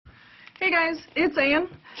Hey guys, it's Ann.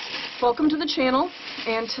 Welcome to the channel,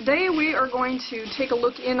 and today we are going to take a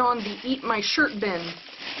look in on the Eat My Shirt bin,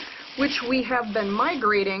 which we have been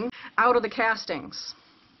migrating out of the castings.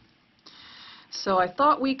 So I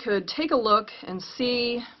thought we could take a look and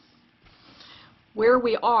see where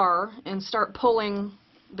we are and start pulling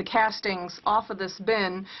the castings off of this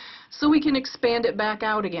bin so we can expand it back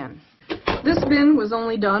out again. This bin was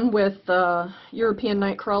only done with European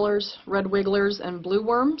night crawlers, red wigglers, and blue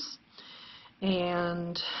worms.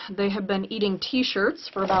 And they have been eating t-shirts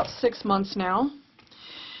for about 6 months now.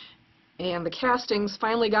 And the castings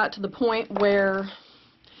finally got to the point where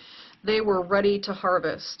they were ready to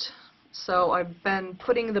harvest. So I've been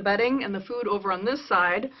putting the bedding and the food over on this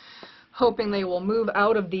side, hoping they will move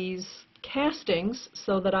out of these castings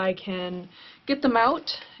so that I can get them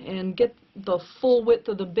out and get the full width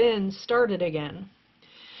of the bin started again.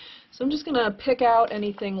 So I'm just going to pick out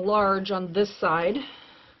anything large on this side.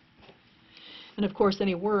 And of course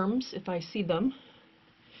any worms if I see them.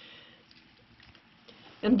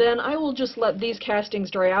 And then I will just let these castings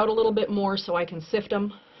dry out a little bit more so I can sift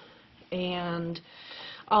them, and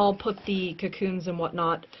I'll put the cocoons and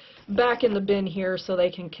whatnot back in the bin here so they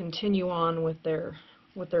can continue on with their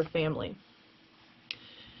family.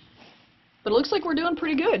 But it looks like we're doing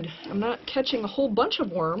pretty good. I'm not catching a whole bunch of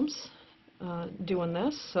worms doing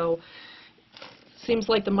this, so it seems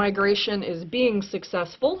like the migration is being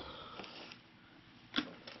successful.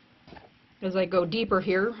 As I go deeper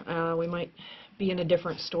here, we might be in a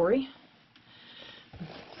different story.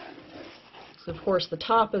 So of course the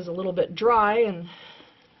top is a little bit dry and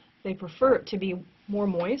they prefer it to be more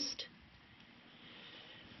moist.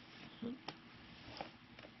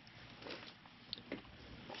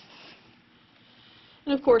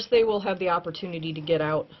 And of course they will have the opportunity to get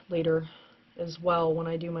out later as well when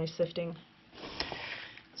I do my sifting.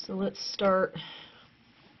 So let's start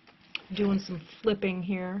doing some flipping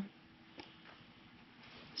here.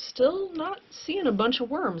 Still not seeing a bunch of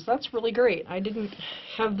worms. That's really great. I didn't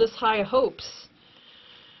have this high hopes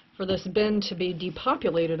for this bin to be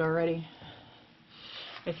depopulated already.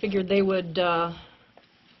 I figured they would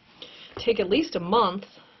take at least a month,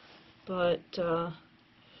 but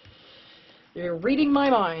you're reading my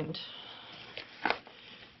mind.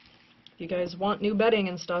 If you guys want new bedding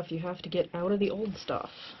and stuff, you have to get out of the old stuff.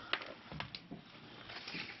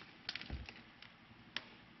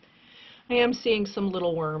 I am seeing some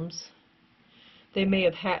little worms. They may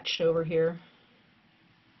have hatched over here.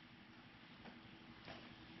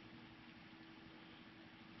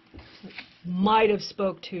 Might have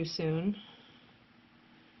spoke too soon.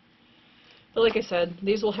 But like I said,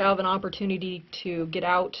 these will have an opportunity to get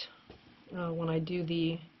out when I do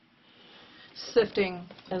the sifting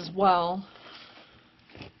as well.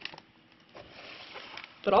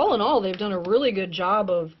 But all in all, they've done a really good job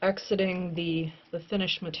of exiting the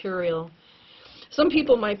finished material. Some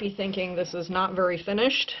people might be thinking this is not very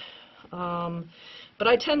finished, but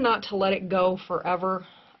I tend not to let it go forever.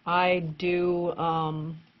 I do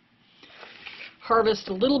harvest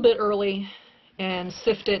a little bit early and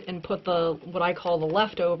sift it and put what I call the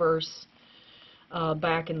leftovers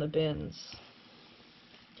back in the bins.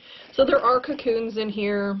 So there are cocoons in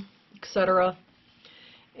here, etc.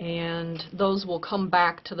 And those will come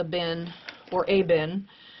back to the bin, or a bin,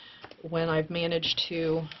 when I've managed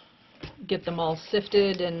to get them all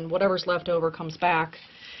sifted and whatever's left over comes back.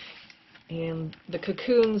 And the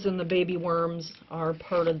cocoons and the baby worms are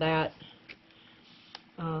part of that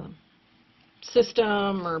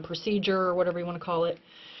system or procedure or whatever you want to call it,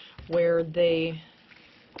 where they'll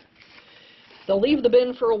leave the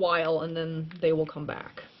bin for a while and then they will come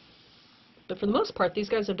back. But for the most part, these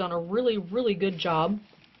guys have done a really, really good job.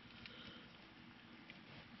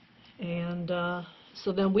 And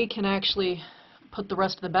so then we can actually put the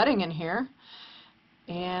rest of the bedding in here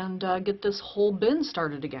and get this whole bin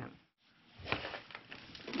started again.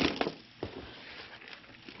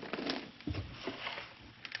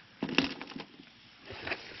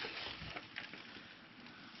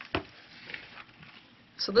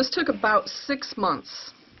 So this took about 6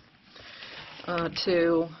 months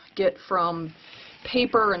to get from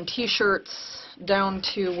paper and t-shirts down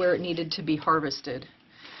to where it needed to be harvested.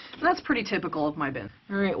 And that's pretty typical of my bin.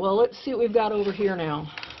 Alright, well let's see what we've got over here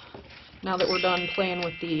now. Now that we're done playing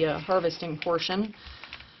with the harvesting portion,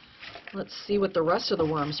 let's see what the rest of the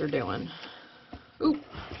worms are doing. Ooh.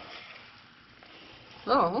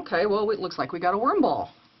 Oh, okay, well it looks like we got a worm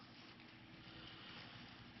ball.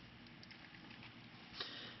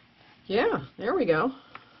 Yeah, there we go.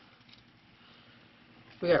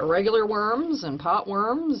 We got regular worms and pot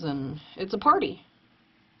worms, and it's a party.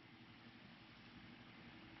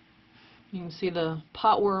 You can can see the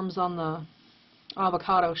pot worms on the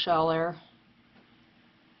avocado shell there.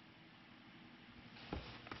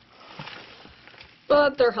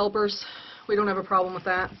 But they're helpers. We don't have a problem with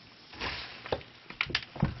that.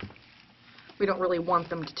 We don't really want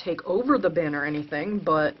them to take over the bin or anything,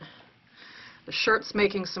 but the shirt's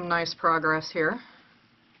making some nice progress here.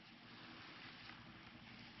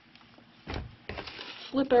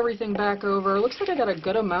 Flip everything back over. Looks like I got a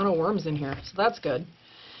good amount of worms in here, so that's good.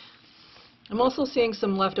 I'm also seeing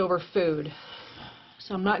some leftover food,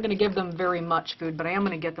 so I'm not going to give them very much food, but I am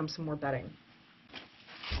going to get them some more bedding.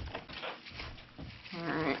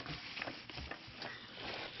 Alright.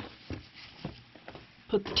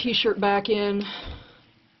 Put the t-shirt back in.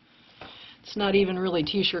 It's not even really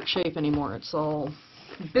t-shirt shape anymore. It's all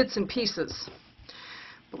bits and pieces.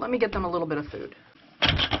 But let me get them a little bit of food.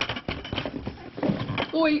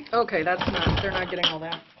 Oi! Okay, that's not, they're not getting all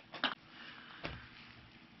that.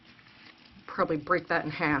 Probably break that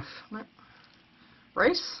in half. What?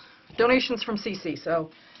 Rice? Donations from CC,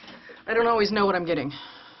 so I don't always know what I'm getting.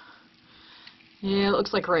 Yeah, it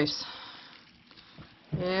looks like rice.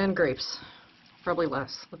 And grapes. Probably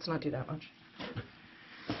less. Let's not do that much.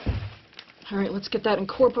 Alright, let's get that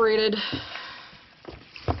incorporated.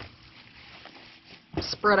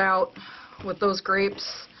 Spread out with those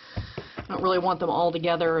grapes. I don't really want them all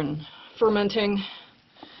together and fermenting.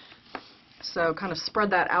 So kind of spread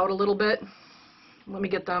that out a little bit. Let me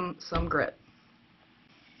get them some grit.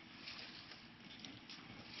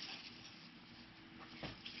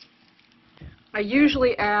 I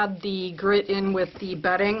usually add the grit in with the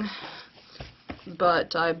bedding,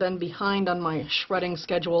 but I've been behind on my shredding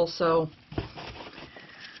schedule, so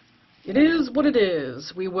it is what it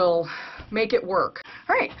is. We will make it work.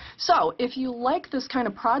 Alright, so if you like this kind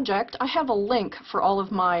of project, I have a link for all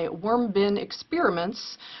of my worm bin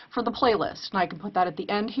experiments for the playlist, and I can put that at the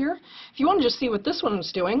end here. If you want to just see what this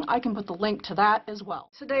one's doing, I can put the link to that as well.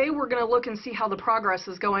 Today we're going to look and see how the progress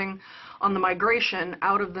is going on the migration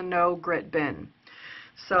out of the no grit bin.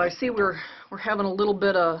 So I see we're having a little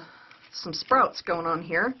bit of some sprouts going on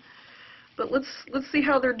here, but let's see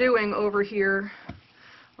how they're doing over here.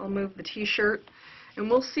 I'll move the t-shirt, and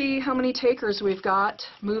we'll see how many takers we've got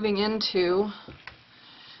moving into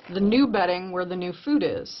the new bedding where the new food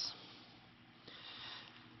is.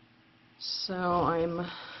 So I'm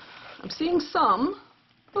seeing some.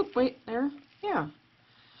 Oh, wait, there. Yeah.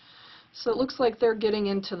 So it looks like they're getting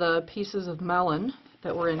into the pieces of melon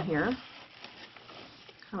that were in here.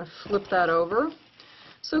 Kind of flip that over.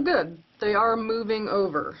 So good. They are moving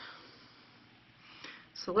over.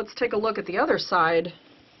 So let's take a look at the other side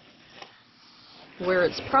where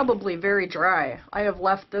it's probably very dry. I have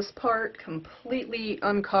left this part completely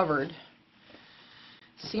uncovered.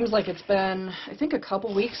 Seems like it's been, I think, a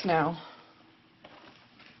couple weeks now.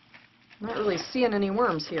 I'm not really seeing any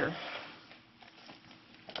worms here.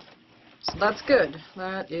 So that's good.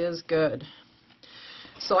 That is good.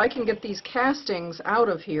 So I can get these castings out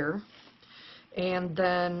of here, and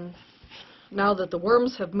then now that the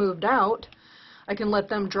worms have moved out, I can let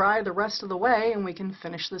them dry the rest of the way and we can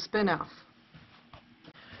finish this bin off.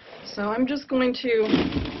 So I'm just going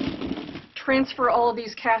to transfer all of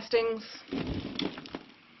these castings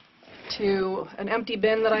to an empty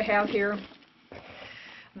bin that I have here.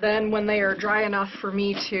 Then when they are dry enough for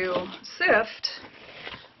me to sift,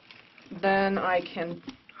 then I can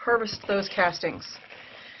harvest those castings.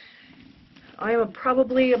 I am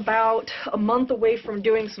probably about a month away from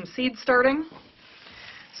doing some seed starting,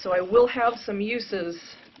 so I will have some uses,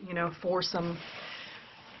 you know, for some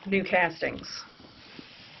new castings.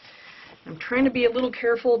 I'm trying to be a little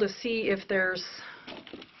careful to see if there's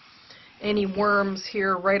any worms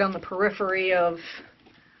here right on the periphery of,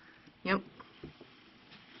 yep.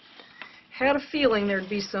 Had a feeling there'd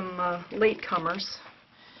be some latecomers.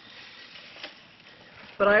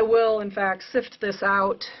 But I will, in fact, sift this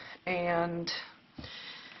out and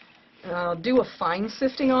do a fine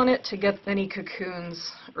sifting on it to get any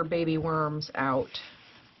cocoons or baby worms out.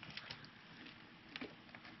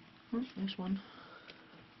 Oh, there's one.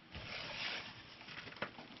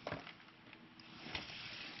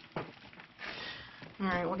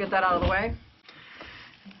 Alright, we'll get that out of the way.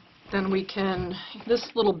 Then we can, this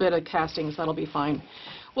little bit of castings, that'll be fine.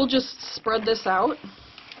 We'll just spread this out,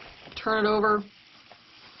 turn it over,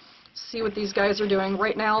 see what these guys are doing.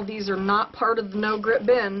 Right now, these are not part of the no grit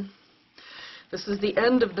bin. This is the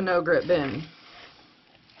end of the no grit bin.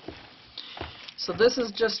 So this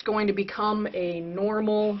is just going to become a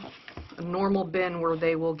normal bin where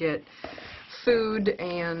they will get food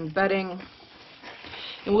and bedding.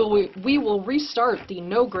 And we will restart the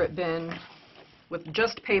no grit bin with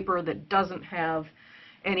just paper that doesn't have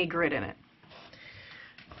any grit in it.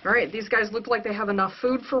 Alright, these guys look like they have enough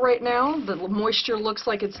food for right now. The moisture looks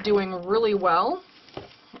like it's doing really well.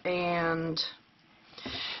 And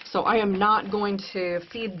so I am not going to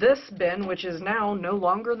feed this bin, which is now no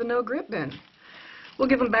longer the no grit bin. We'll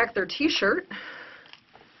give them back their t-shirt.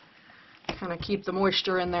 Kind of keep the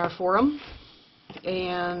moisture in there for them.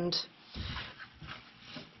 And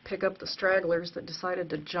pick up the stragglers that decided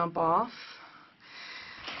to jump off.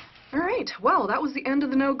 Alright, well, that was the end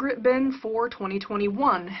of the No Grit Bin for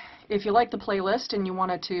 2021. If you like the playlist and you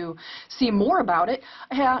wanted to see more about it,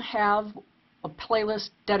 I have a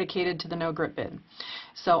playlist dedicated to the No Grit Bin.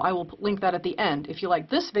 So I will link that at the end. If you like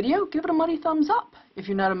this video, give it a mighty thumbs up. If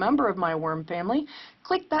you're not a member of my worm family,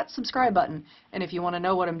 click that subscribe button. And if you want to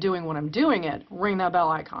know what I'm doing when I'm doing it, ring that bell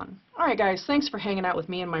icon. Alright guys, thanks for hanging out with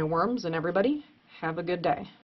me and my worms, and everybody, have a good day.